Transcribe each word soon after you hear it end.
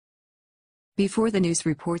Before the news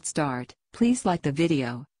report start, please like the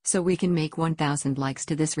video, so we can make 1000 likes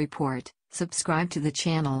to this report, subscribe to the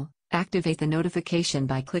channel, activate the notification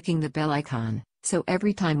by clicking the bell icon, so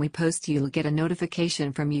every time we post you'll get a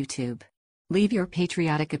notification from YouTube. Leave your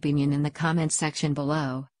patriotic opinion in the comment section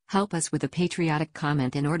below, help us with a patriotic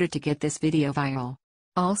comment in order to get this video viral.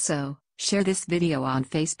 Also, share this video on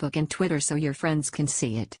Facebook and Twitter so your friends can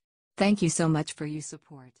see it. Thank you so much for your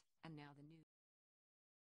support. And now the news.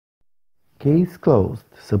 Case closed.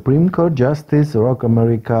 Supreme Court Justice rock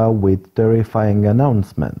America with terrifying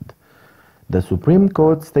announcement. The Supreme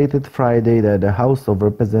Court stated Friday that the House of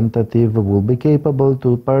Representatives will be capable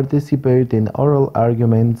to participate in oral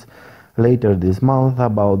arguments later this month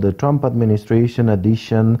about the Trump administration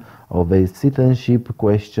addition of a citizenship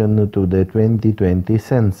question to the 2020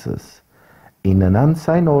 census. In an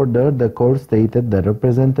unsigned order, the court stated that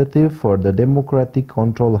representatives for the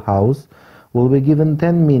Democratic-controlled House will be given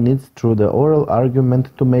 10 minutes through the oral argument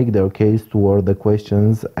to make their case toward the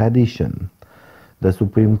question's addition. The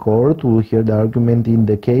Supreme Court will hear the argument in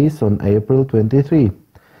the case on April 23.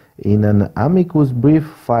 In an amicus brief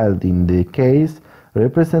filed in the case,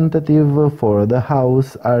 representatives for the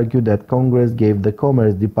House argued that Congress gave the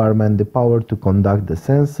Commerce Department the power to conduct the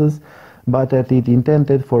census, but that it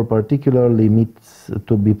intended for particular limits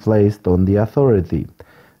to be placed on the authority.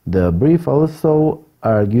 The brief also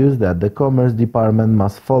argues that the Commerce Department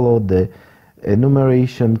must follow the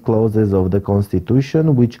enumeration clauses of the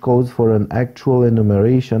Constitution, which calls for an actual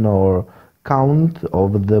enumeration or count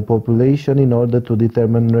of the population in order to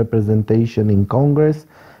determine representation in Congress,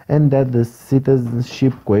 and that the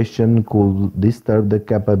citizenship question could disturb the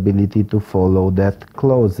capability to follow that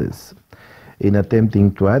clauses. In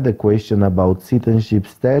attempting to add a question about citizenship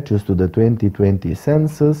status to the 2020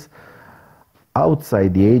 census,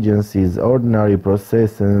 outside the agency's ordinary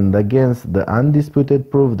process and against the undisputed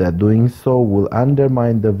proof that doing so will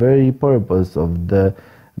undermine the very purpose of the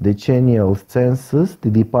decennial census, the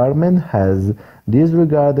department has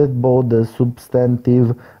disregarded both the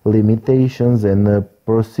substantive limitations and the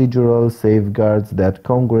procedural safeguards that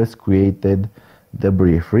Congress created, the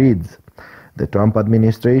brief reads. The Trump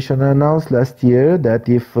administration announced last year that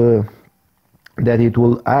that it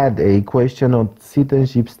will add a question on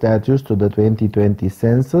citizenship status to the 2020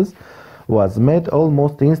 census was met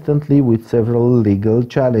almost instantly with several legal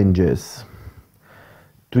challenges.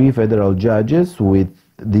 3 federal judges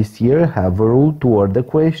this year have ruled toward the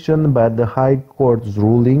question, but the High Court's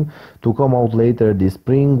ruling to come out later this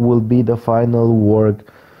spring will be the final word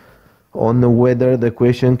on whether the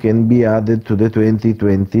question can be added to the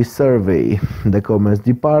 2020 survey. The Commerce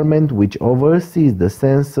Department, which oversees the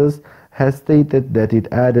census, has stated that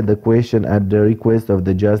it added the question at the request of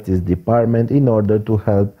the Justice Department in order to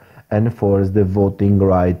help enforce the Voting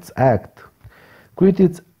Rights Act.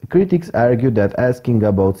 Critics argue that asking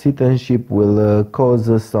about citizenship will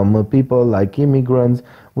cause some people, like immigrants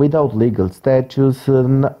without legal status,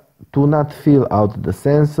 to not fill out the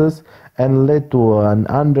census and lead to an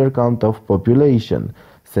undercount of population.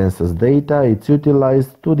 Census data is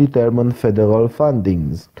utilized to determine federal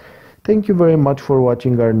fundings. Thank you very much for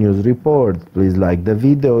watching our news report. Please like the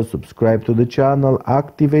video, subscribe to the channel,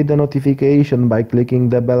 activate the notification by clicking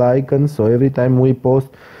the bell icon so every time we post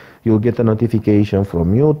you'll get a notification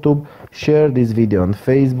from YouTube. Share this video on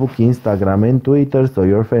Facebook, Instagram and Twitter so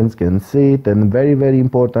your friends can see it, and very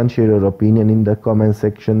important, share your opinion in the comment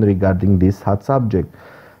section regarding this hot subject.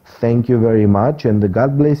 Thank you very much and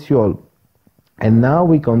God bless you all. And now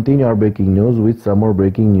we continue our breaking news with some more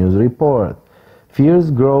breaking news report. Fears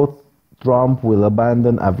grow, Trump will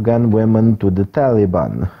abandon Afghan women to the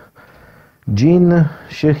Taliban. Jean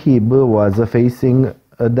Shaheen was facing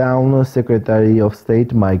down Secretary of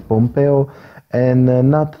State Mike Pompeo and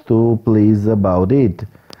not too pleased about it.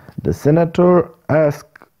 The senator asked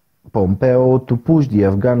Pompeo to push the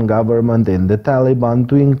Afghan government and the Taliban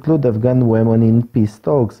to include Afghan women in peace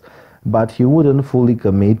talks, but he wouldn't fully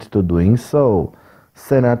commit to doing so.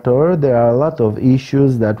 Senator, there are a lot of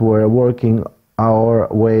issues that we're working our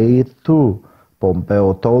way through,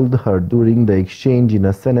 Pompeo told her during the exchange in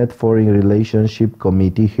a Senate Foreign Relations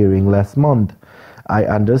Committee hearing last month. I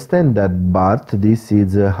understand that, but this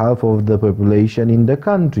is half of the population in the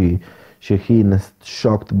country, Shaheen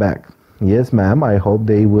shocked back. Yes, ma'am, I hope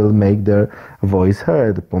they will make their voice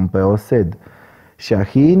heard, Pompeo said.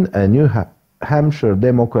 Shaheen, a New Hampshire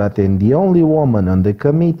Democrat and the only woman on the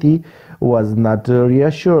committee, was not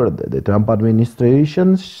reassured. The Trump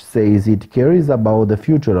administration says it cares about the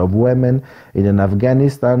future of women in an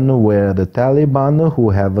Afghanistan where the Taliban,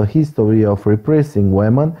 who have a history of repressing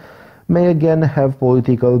women, may again have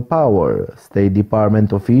political power. State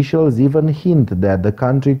Department officials even hint that the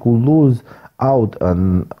country could lose out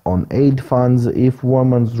on aid funds if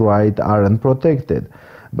women's rights aren't protected.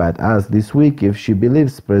 But asked this week if she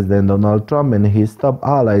believes President Donald Trump and his top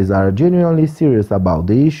allies are genuinely serious about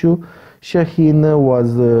the issue, Shaheen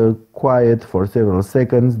was quiet for several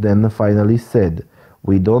seconds, then finally said,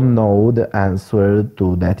 "We don't know the answer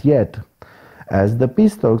to that yet." As the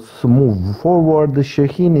peace talks move forward,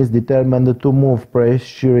 Shaheen is determined to move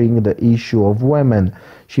pressuring the issue of women.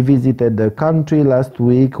 She visited the country last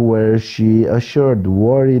week where she assured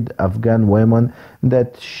worried Afghan women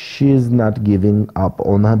that she is not giving up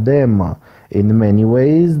on them. In many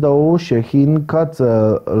ways, though, Shaheen cuts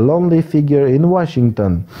a lonely figure in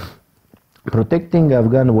Washington. Protecting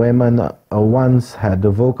Afghan women once had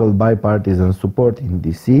vocal bipartisan support in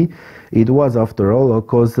D.C. It was, after all, a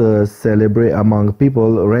cause celebre among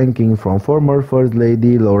people ranking from former First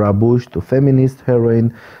Lady Laura Bush to feminist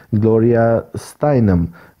heroine Gloria Steinem.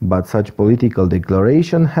 But such political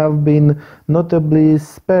declarations have been notably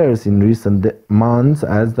sparse in recent months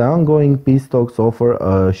as the ongoing peace talks offer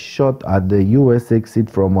a shot at the U.S. exit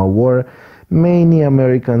from a war many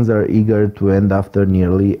Americans are eager to end after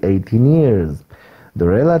nearly 18 years. The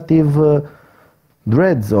relative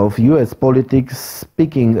dreads of U.S. politics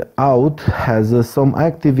speaking out has some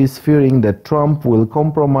activists fearing that Trump will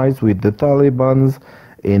compromise with the Taliban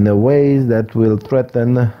in ways that will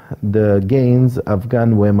threaten the gains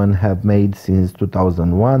Afghan women have made since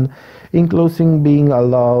 2001, including being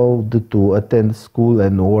allowed to attend school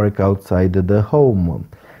and work outside the home.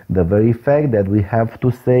 The very fact that we have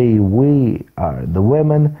to say we are the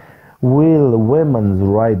women, will women's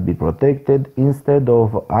rights be protected, instead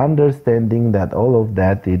of understanding that all of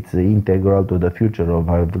that is integral to the future of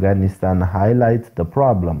Afghanistan, highlights the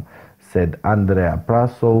problem, said Andrea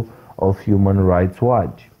Prasso of Human Rights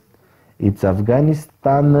Watch. It's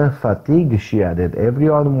Afghanistan fatigue, she added.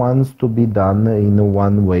 Everyone wants to be done in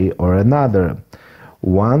one way or another.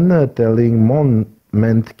 One telling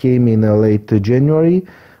moment came in late January,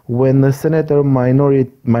 when Senator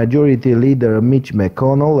Majority Leader Mitch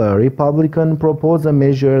McConnell, a Republican, proposed a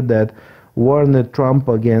measure that warned Trump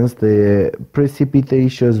against a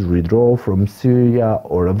precipitous withdrawal from Syria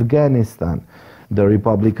or Afghanistan. The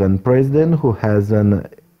Republican president, who has an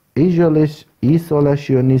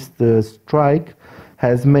isolationist strike,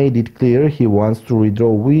 has made it clear he wants to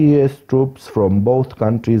withdraw U.S. troops from both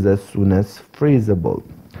countries as soon as feasible.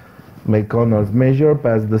 McConnell's measure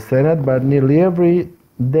passed the Senate, but nearly every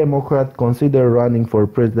Democrat considered running for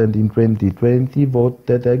president in 2020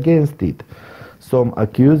 voted against it. Some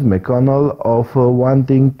accused McConnell of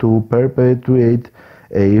wanting to perpetuate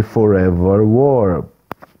a forever war.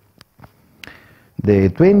 The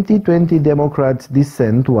 2020 Democrats'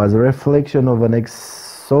 dissent was a reflection of an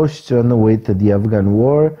exhaustion with the Afghan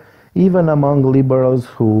war, even among liberals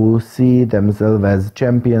who see themselves as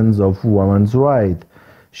champions of women's rights.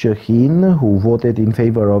 Shaheen, who voted in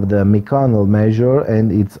favor of the McConnell measure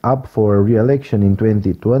and is up for re-election in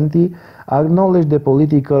 2020, acknowledged the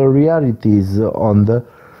political realities on the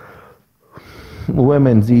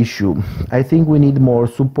women's issue. "I think we need more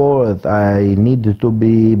support. I need to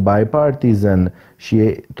be bipartisan,"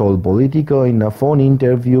 she told Politico in a phone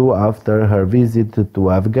interview after her visit to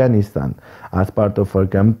Afghanistan. As part of her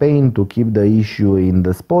campaign to keep the issue in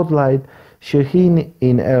the spotlight, Shaheen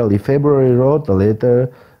in early February wrote a letter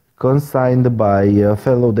consigned by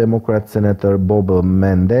fellow Democrat Senator Bob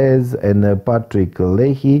Menendez and Patrick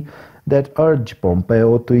Leahy that urged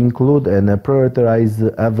Pompeo to include and prioritize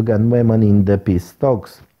Afghan women in the peace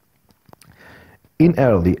talks. In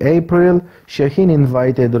early April, Shaheen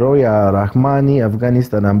invited Roya Rahmani,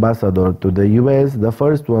 Afghanistan ambassador to the U.S., the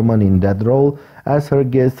first woman in that role, as her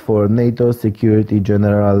guest for NATO Security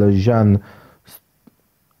General Jens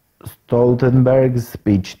Stoltenberg's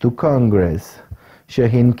speech to Congress.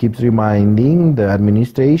 Shaheen keeps reminding the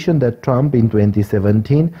administration that Trump in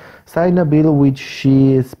 2017 signed a bill which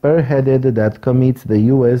she spearheaded that commits the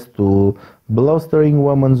U.S. to bolstering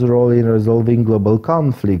women's role in resolving global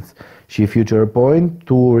conflicts. She future point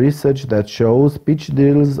to research that shows peace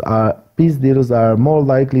deals are more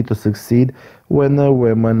likely to succeed when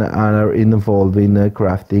women are involved in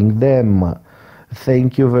crafting them.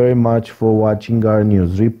 Thank you very much for watching our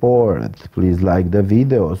news report. Please like the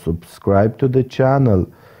video, subscribe to the channel,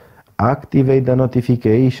 activate the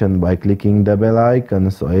notification by clicking the bell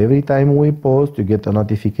icon so every time we post you get a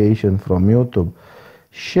notification from YouTube.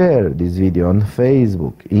 Share this video on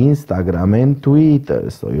Facebook, Instagram and Twitter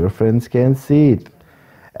so your friends can see it.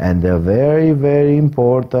 And very, very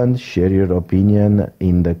important, share your opinion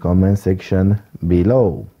in the comment section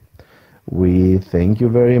below. We thank you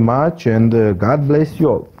very much, and God bless you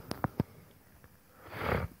all.